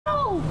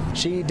no.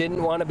 She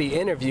didn't want to be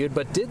interviewed,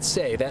 but did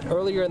say that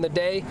earlier in the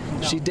day,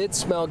 she did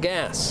smell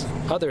gas.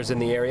 Others in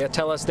the area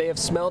tell us they have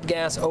smelled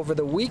gas over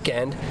the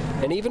weekend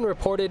and even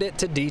reported it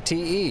to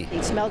DTE.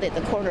 He smelled it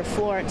at the corner of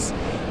Florence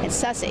and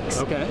Sussex.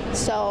 Okay.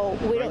 So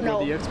we don't know.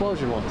 Where the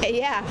explosion was.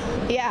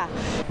 Yeah.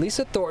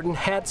 Lisa Thornton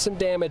had some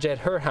damage at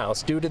her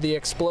house due to the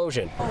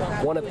explosion.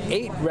 One of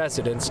 8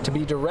 residents to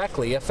be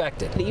directly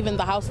affected. Even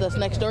the house that's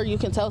next door, you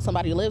can tell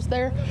somebody lives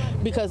there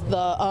because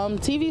the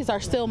TVs are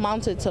still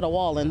mounted to the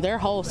wall and their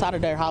whole side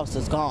of their house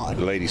is gone.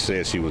 The lady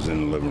said she was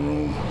in the living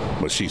room,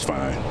 but she's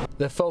fine.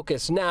 The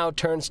focus now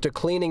turns to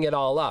cleaning it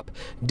all up.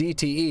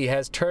 DTE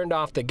has turned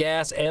off the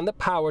gas and the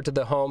power to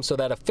the home so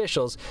that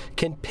officials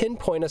can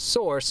pinpoint a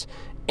source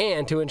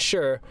and to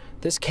ensure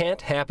this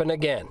can't happen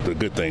again. The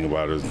good thing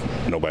about it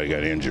is nobody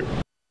got injured.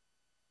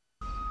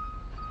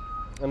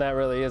 And that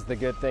really is the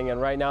good thing. And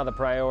right now the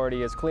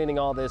priority is cleaning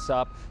all this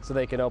up so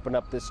they can open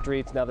up the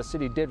streets. Now the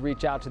city did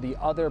reach out to the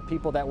other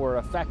people that were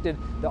affected,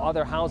 the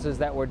other houses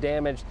that were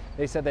damaged.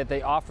 They said that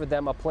they offered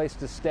them a place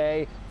to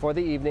stay for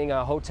the evening,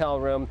 a hotel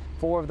room.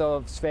 4 of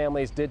those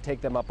families did take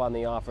them up on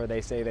the offer.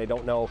 They say they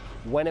don't know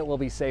when it will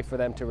be safe for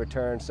them to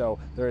return, so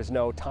there is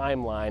no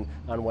timeline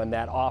on when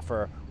that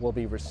offer will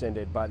be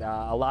rescinded. But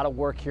a lot of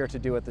work here to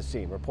do at the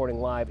scene. Reporting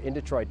live in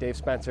Detroit, Dave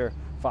Spencer,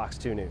 Fox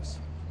 2 News.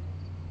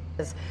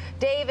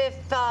 Dave,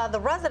 if the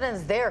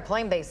residents there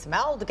claim they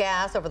smelled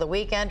gas over the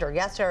weekend or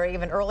yesterday or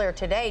even earlier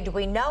today, do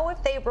we know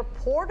if they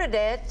reported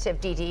it,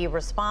 if DTE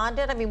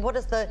responded? I mean, what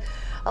is the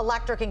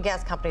electric and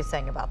gas company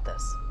saying about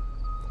this?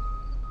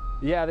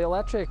 Yeah, the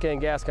electric and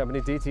gas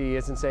company, DTE,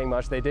 isn't saying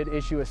much. They did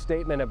issue a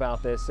statement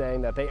about this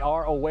saying that they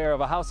are aware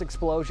of a house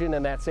explosion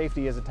and that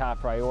safety is a top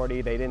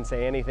priority. They didn't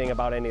say anything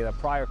about any of the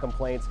prior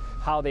complaints,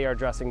 how they are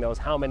addressing those,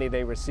 how many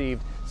they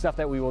received, stuff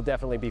that we will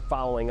definitely be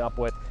following up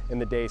with in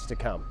the days to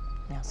come.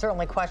 Yeah,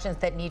 certainly questions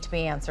that need to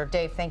be answered.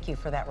 Dave, thank you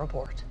for that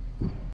report.